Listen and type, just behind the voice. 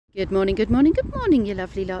Good morning, good morning, good morning, you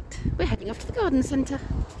lovely lot. We're heading off to the garden centre.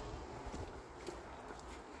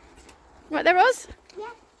 Right there, Oz? Yeah.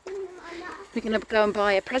 We're going to go and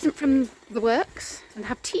buy a present from the works and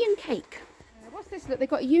have tea and cake. What's this? Look, they've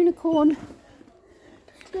got a unicorn.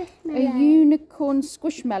 A unicorn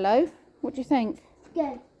squishmallow. What do you think?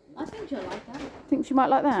 Good. I think she'll like that. Think she might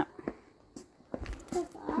like that?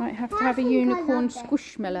 Might have to have a unicorn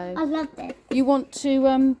squishmallow. I love this. You want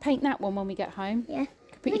to paint that one when we get home? Yeah.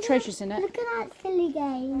 Put your treasures in it. Look at that silly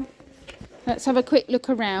game. Let's have a quick look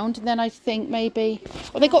around, and then I think maybe...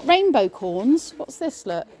 Oh, they got rainbow corns. What's this,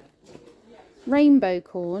 look? Rainbow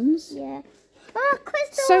corns. Yeah. Oh,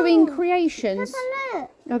 crystal. Sewing creations. Have a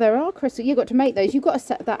look. Oh, there are crystals. You've got to make those. You've got to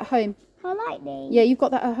set that at home. I like these. Yeah, you've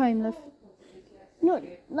got that at home, love. Not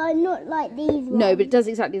like these ones. No, but it does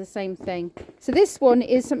exactly the same thing. So this one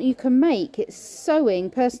is something you can make. It's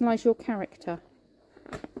sewing. Personalise your character.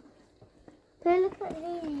 So look at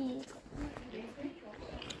these.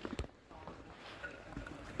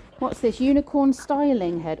 What's this? Unicorn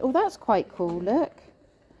styling head. Oh, that's quite cool. Look.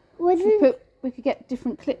 What is We could get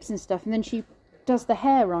different clips and stuff, and then she does the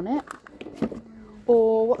hair on it.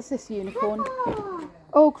 Or what's this unicorn? Peppa.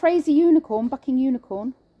 Oh, crazy unicorn, bucking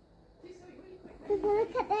unicorn.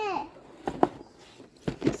 Look at this.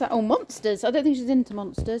 What's that? Oh, monsters. I don't think she's into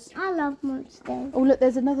monsters. I love monsters. Oh, look,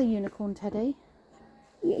 there's another unicorn teddy.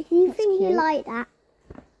 You think cute. you like that?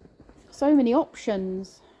 So many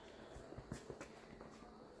options.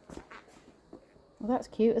 Well, that's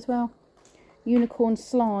cute as well. Unicorn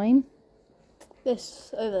slime.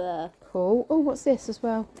 This over there. Cool. Oh, what's this as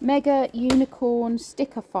well? Mega unicorn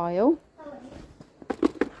sticker file.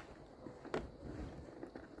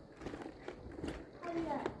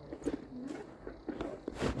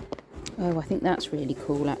 Oh, I think that's really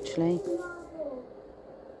cool, actually.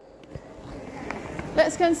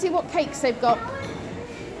 Let's go and see what cakes they've got.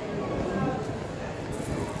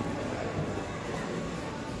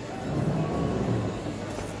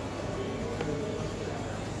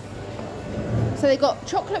 So they've got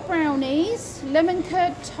chocolate brownies, lemon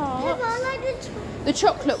curd tart, I like the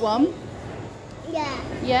chocolate one, yeah.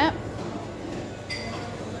 yeah.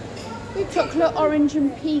 Chocolate, orange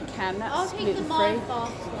and pecan, that's gluten free. bar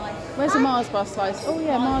slice. Where's the Mars bar slice? Oh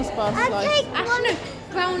yeah, Mars bar I'll slice. take one.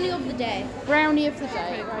 Brownie of the day. Brownie of the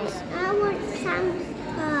day, right. I want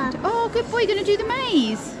some. Oh, good boy, you're going to do the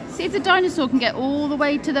maze. See if the dinosaur can get all the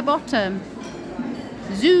way to the bottom.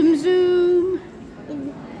 Zoom, zoom.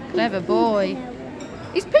 Clever boy.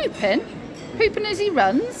 He's pooping. Pooping as he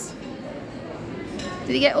runs.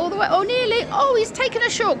 Did he get all the way? Oh, nearly. Oh, he's taken a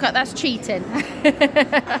shortcut. That's cheating.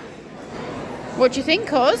 What do you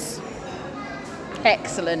think, Oz?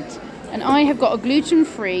 Excellent. And I have got a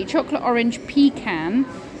gluten-free chocolate orange pecan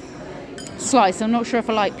slice. I'm not sure if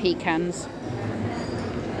I like pecans,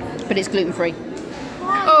 but it's gluten-free.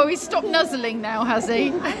 Oh, he's stopped nuzzling now, has he?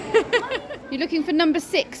 You're looking for number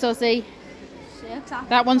 6, Ozzy.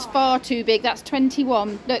 That one's far too big. That's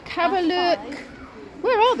 21. Look, have a look.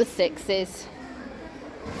 Where are the 6s?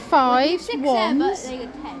 5s,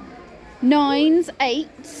 1s, 9s,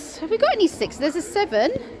 8s. Have we got any 6? There's a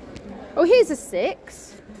 7. Oh, here's a 6.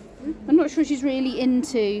 I'm not sure she's really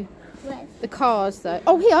into the cars though.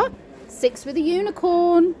 Oh, here. 6 with a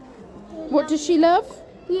unicorn. What does she love?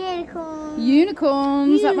 Unicorn.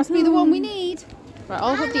 Unicorns. That must be the one we need. Right,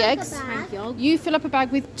 I'll have the eggs. Thank you. You fill up a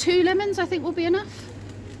bag with 2 lemons, I think will be enough.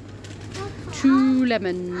 2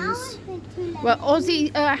 lemons. Well,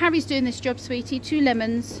 Ozzy, Harry's doing this job, sweetie. 2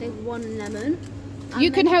 lemons. Take 1 lemon. You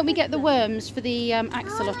can help me get the worms for the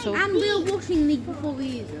axolotl. And we're washing these before we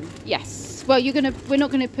use them. Yes. Well, we're not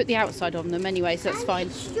gonna put the outside on them anyway, so that's fine.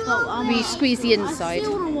 We squeeze the inside.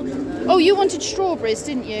 Oh, you wanted strawberries,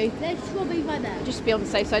 didn't you? There's strawberries right there. Just to be on the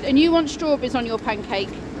safe side. And you want strawberries on your pancake.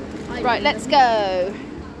 Right, let's go.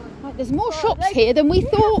 Right, there's more shops here than we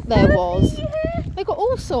thought there was. They've got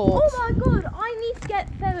all sorts. Oh my god, I need to get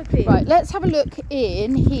therapy. Right, let's have a look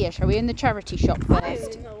in here, shall we? In the charity shop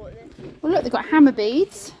first. Well, look, they've got hammer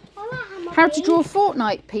beads. How to draw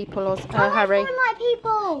Fortnite people, Harry. Fortnite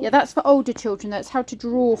people. Yeah, that's for older children. That's how to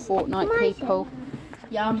draw Fortnite people.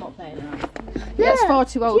 Yeah, I'm not playing that. Yeah, it's far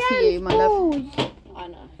too old for you, my love. I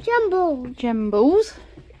know. Jumbles. Gembles.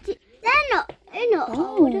 They're not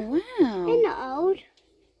Oh, old. wow. They're not old.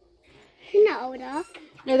 They're not older.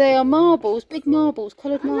 No, they are marbles, big marbles,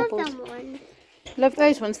 coloured I love marbles. them ones. Love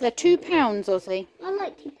those ones. They're £2, Ozzy. I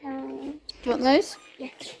like £2. Do you want those?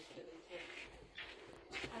 Yes.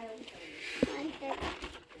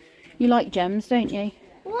 You like gems, don't you?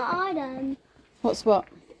 What are them? What's what?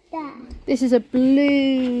 There. This is a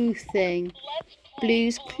blue thing.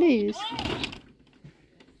 Blue's Clues.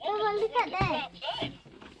 Oh, look at this.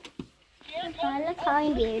 I look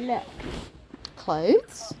behind you, look.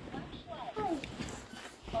 Clothes.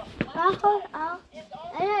 I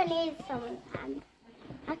don't need someone's hand.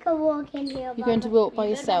 I can walk in here. You're going to walk by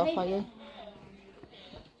yourself, are you?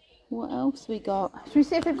 What else we got? Should we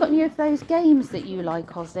see if they've got any of those games that you like,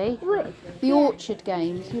 Ozzy? The orchard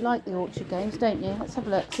games. You like the orchard games, don't you? Let's have a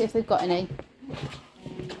look, see if they've got any.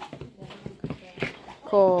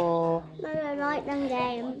 Cool. I don't like them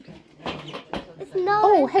games.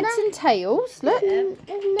 Oh, heads and tails. Look. There's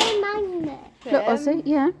no magnet. Look, Ozzy.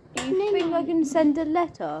 Yeah. Do you think I can send a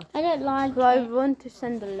letter? I don't like I want to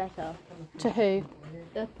send a letter. To who?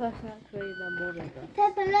 The person that created my model.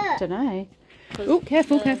 Peppa, look. Don't know. Oh,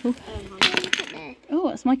 careful, careful. Look at this. Oh,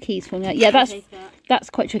 that's my keys falling out. Yeah, that's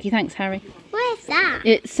quite tricky. Thanks, Harry. Where's that?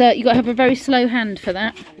 It's you got to have a very slow hand for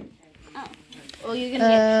that. Oh, you're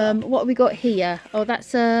gonna get What have we got here? Oh,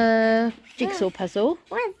 that's a jigsaw puzzle.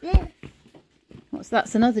 Where's this?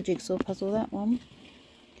 That's another jigsaw puzzle. That one.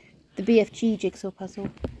 The BFG jigsaw puzzle.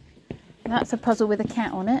 That's a puzzle with a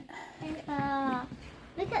cat on it.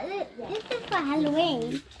 Look at this. This is for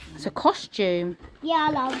Halloween. It's a costume. Yeah,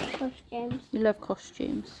 I love costumes. You love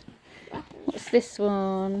costumes. What's this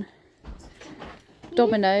one?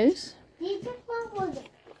 Dominoes. These are for what?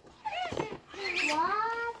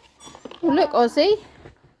 Oh, look, Ozzy.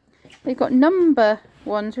 They've got number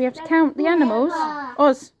ones. We have to count the animals.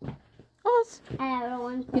 Oz.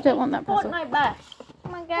 Everyone. You don't want that puzzle. Fortnite bus. Oh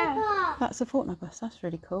my god. That's a Fortnite bus. That's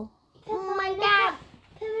really cool. Oh my god.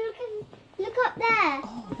 Look up there.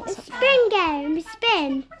 Oh, A what's up spin game.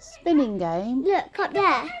 Spin. Spinning game. Look up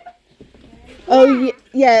there. Oh,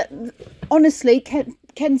 yeah. Honestly,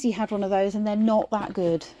 Kenzie had one of those and they're not that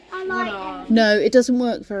good. I like them. No, it doesn't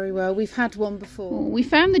work very well. We've had one before. We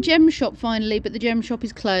found the gem shop finally, but the gem shop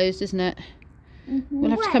is closed, isn't it? We'll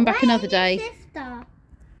have to come back another day. Where's your sister?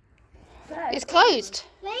 It's closed.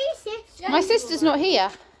 Where's your sister? My sister's not here.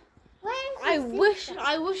 Where's your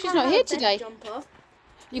I wish She's not here today. Jumper.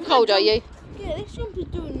 You cold, are you? Yeah, this jumper's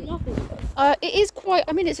doing nothing. It is quite,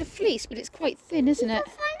 I mean, it's a fleece, but it's quite thin, isn't it?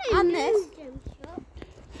 And this.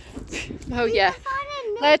 Oh, yeah.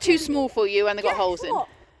 They're too small for you and they've got holes in.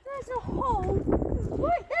 There's a hole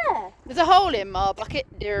right there. There's a hole in my bucket,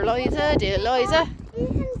 dear Eliza, dear Eliza. You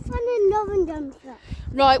can find another jump shop.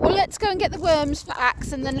 Right, well, let's go and get the worms for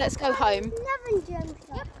Axe and then let's go home. Another jump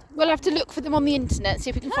shop. We'll have to look for them on the internet, see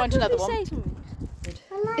if we can find another one.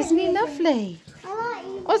 Isn't he lovely? I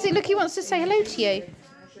like Ozzy, look, he wants to say hello to you.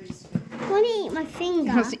 I want to eat my He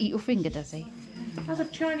finger. wants to eat your finger, does he? That's a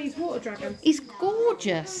Chinese water dragon. He's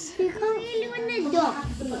gorgeous. You can't really want to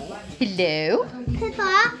adopt me. Hello.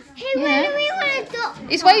 Peppa, he Yeah. really want to adopt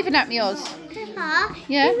He's waving at me, Oz. Peppa,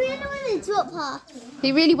 Yeah. he really want to adopt her.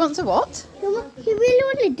 He really wants a what? He really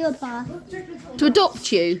want to adopt her. To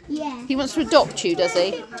adopt you? Yeah. He wants to adopt you, does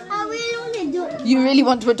he? I really want to adopt her. You really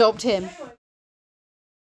want to adopt him?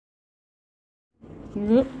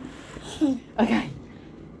 Okay.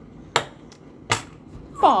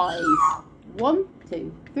 5. 1,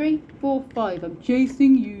 2, 3, 4, 5. I'm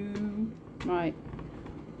chasing you. Right.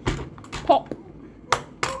 Pop.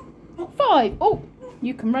 5. Oh,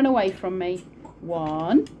 you can run away from me.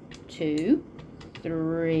 1, 2,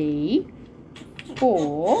 3,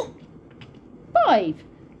 4, 5.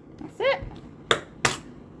 That's it.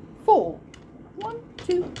 4. 1,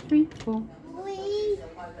 2, 3, 4. Boy,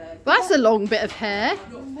 That's a long bit of hair.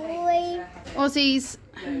 boy, Ozzy's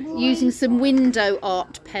using some window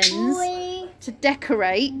art pens boy, to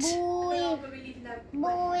decorate boy,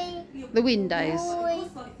 boy, the windows. boy.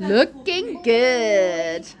 Looking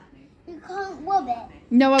good. You can't rub it.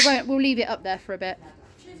 No, I won't. We'll leave it up there for a bit.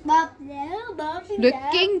 Bob there, Bob there.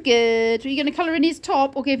 Looking good. Are you going to colour in his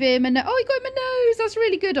top or give him a nose? Oh, he got him a nose. That's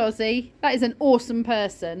really good, Ozzy. That is an awesome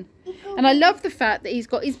person. And I love the fact that he's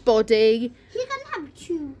got his body. He's gonna have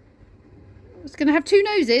two. He's going to have 2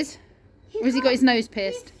 noses. Or has he got his nose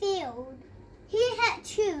pierced? He's filled. He had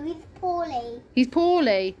 2. He's poorly. He's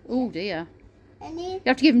poorly. Oh, dear. And he, You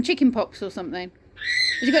have to give him chicken pox or something.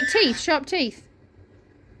 Has he got teeth? Sharp teeth?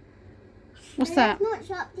 What's that? Not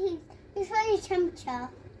sharp teeth. It's very temperature.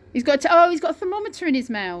 He's got he's got a thermometer in his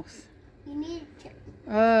mouth. You need to.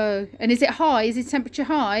 Oh, and is it high? Is his temperature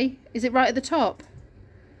high? Is it right at the top?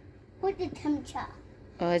 What's the temperature?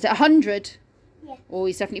 Oh, is it 100? Yeah. Oh,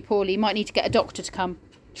 he's definitely poorly. He might need to get a doctor to come.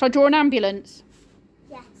 Shall I draw an ambulance?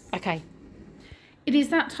 Yes. Okay. It is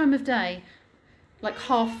that time of day, like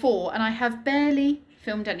 4:30, and I have barely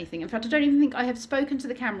filmed anything. In fact, I don't even think I have spoken to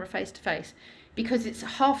the camera face to face because it's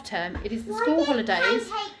half term. It is the school holidays.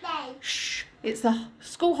 Pancake day. Shh. It's the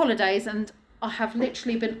school holidays and I have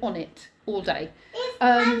literally been on it all day. It's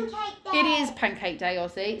pancake day. It is pancake day,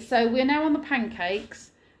 Ozzy. So we're now on the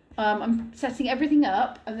pancakes. I'm setting everything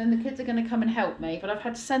up, and then the kids are going to come and help me, but I've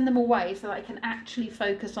had to send them away so that I can actually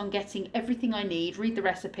focus on getting everything I need, read the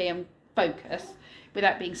recipe and focus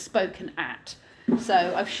without being spoken at.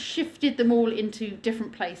 So I've shifted them all into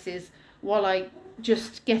different places while I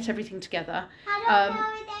just get everything together.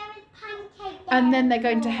 And then they're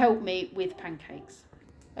going to help me with pancakes.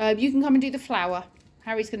 You can come and do the flour.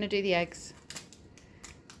 Harry's going to do the eggs.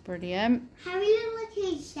 Brilliant. Harry looks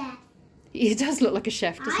like a chef. He does look like a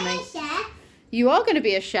chef, doesn't I'm he? a chef. You are going to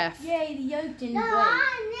be a chef. Yay, the yolk didn't No, break.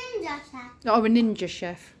 I'm a ninja chef. Oh, a ninja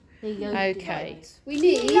chef. The yolk Okay. didn't We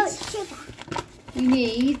need Look, sugar.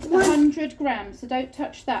 100 grams, so don't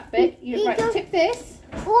touch that bit. You Right, don't- tip this.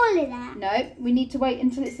 All of that. No, we need to wait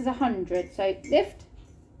until it says 100. So lift,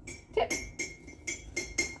 tip.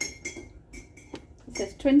 It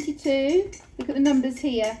says 22. Look at the numbers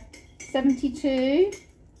here. 72.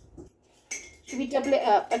 Should we double it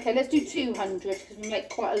up? Okay, let's do 200 because we make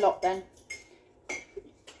quite a lot then.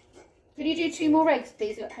 Could you do 2 more eggs,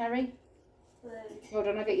 please, Harry? Hold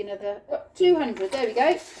on, I'll get you another. Oh, 200. There we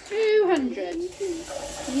go. 200. You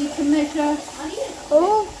need to measure.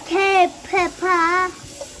 Okay, Peppa.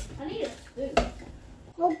 I need a spoon.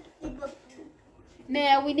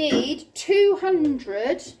 Now we need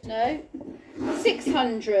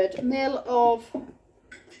 600 mil of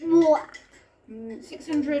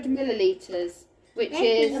 600 millilitres, which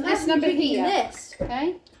is this number here. This.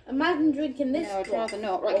 Okay. Imagine drinking this. No, I'd rather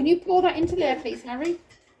not. Right, can you pour that into there, please, Harry?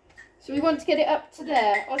 So we want to get it up to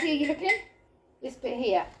there. Ozzy, are you looking? This bit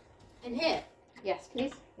here. In here. Yes,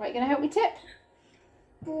 please. Right, you going to help me tip?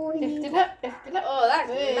 Lift it up, lift it up. Oh, that's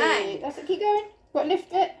Hey, mad. that's it, keep going. Got to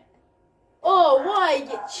lift it. Oh, why?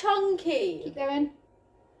 It's chunky. Keep going.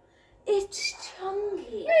 It's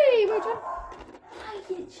chunky. Hey, well done. Why is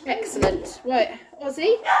it chunky? Excellent. Right,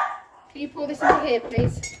 Ozzy, can you pour this into here,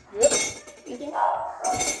 please? Into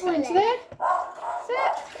there. That's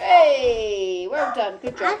it. Hey, well done.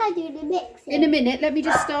 Good I job. can do the mixing. In a minute, let me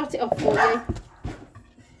just start it off for you.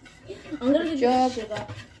 I'm going to job. do sugar.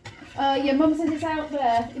 Yeah, Mum said it's out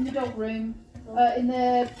there in the dog room, in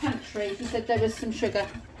the pantry. She said there was some sugar.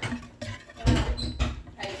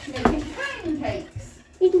 Okay, she's making pancakes.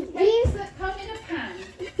 Things that come in a pan.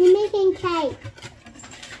 You're making cake.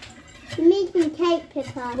 You're making cake,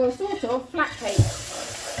 Peppa. Well, sort of, flat cake.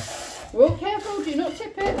 Oh, careful, do not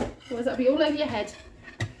tip it. Otherwise that'll be all over your head.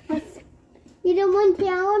 You don't want to,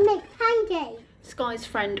 I want to make pancakes. Sky's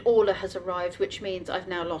friend Orla has arrived, which means I've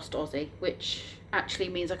now lost Ozzy, which actually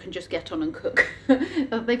means I can just get on and cook.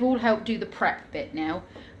 They've all helped do the prep bit now.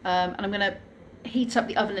 And I'm going to heat up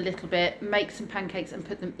the oven a little bit, make some pancakes and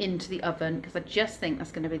put them into the oven, because I just think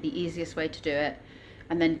that's going to be the easiest way to do it.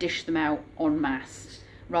 And then dish them out en masse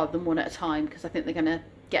rather than one at a time, because I think they're going to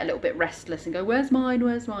get a little bit restless and go, where's mine,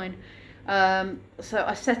 where's mine? So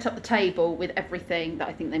I set up the table with everything that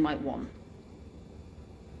I think they might want.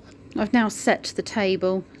 I've now set the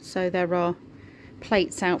table so there are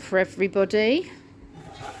plates out for everybody.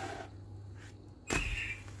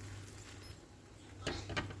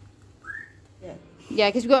 Yeah,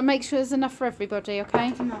 because we've got to make sure there's enough for everybody,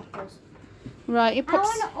 okay? Right, you I pops.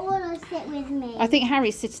 want all to sit with me. I think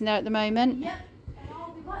Harry's sitting there at the moment. Yep. And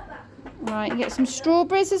I'll be right back. Right, you get some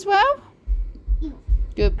strawberries as well.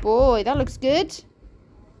 Good boy, that looks good.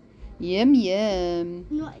 Yum yum.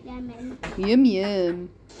 Not lemon. Yum yum.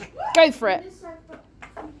 Go for it.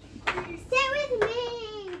 Sit with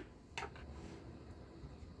me.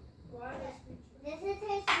 This is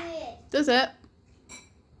so sweet. Does it?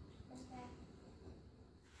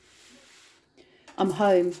 I'm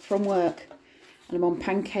home from work and I'm on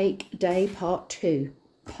pancake day part 2.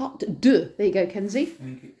 Part 2. There you go, Kenzie.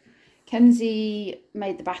 Thank you. Kenzie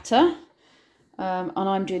made the batter and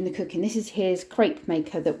I'm doing the cooking. This is his crepe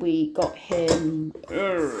maker that we got him,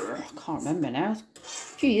 I can't remember now, a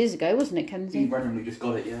few years ago, wasn't it, You Kenzie? randomly just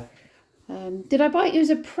got it, yeah. Did I buy it as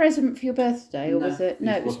a present for your birthday or was it?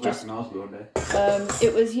 No, it was just, One day.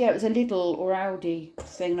 it was a Lidl or Aldi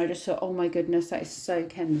thing and I just thought, oh my goodness, that is so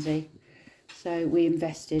Kenzie. So we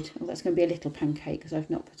invested. Well, that's going to be a little pancake because I've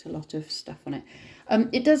not put a lot of stuff on it.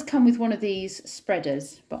 It does come with one of these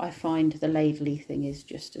spreaders, but I find the ladly thing is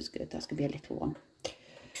just as good. That's going to be a little one.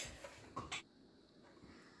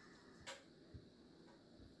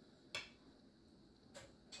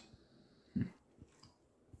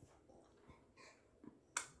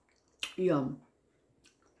 Yum.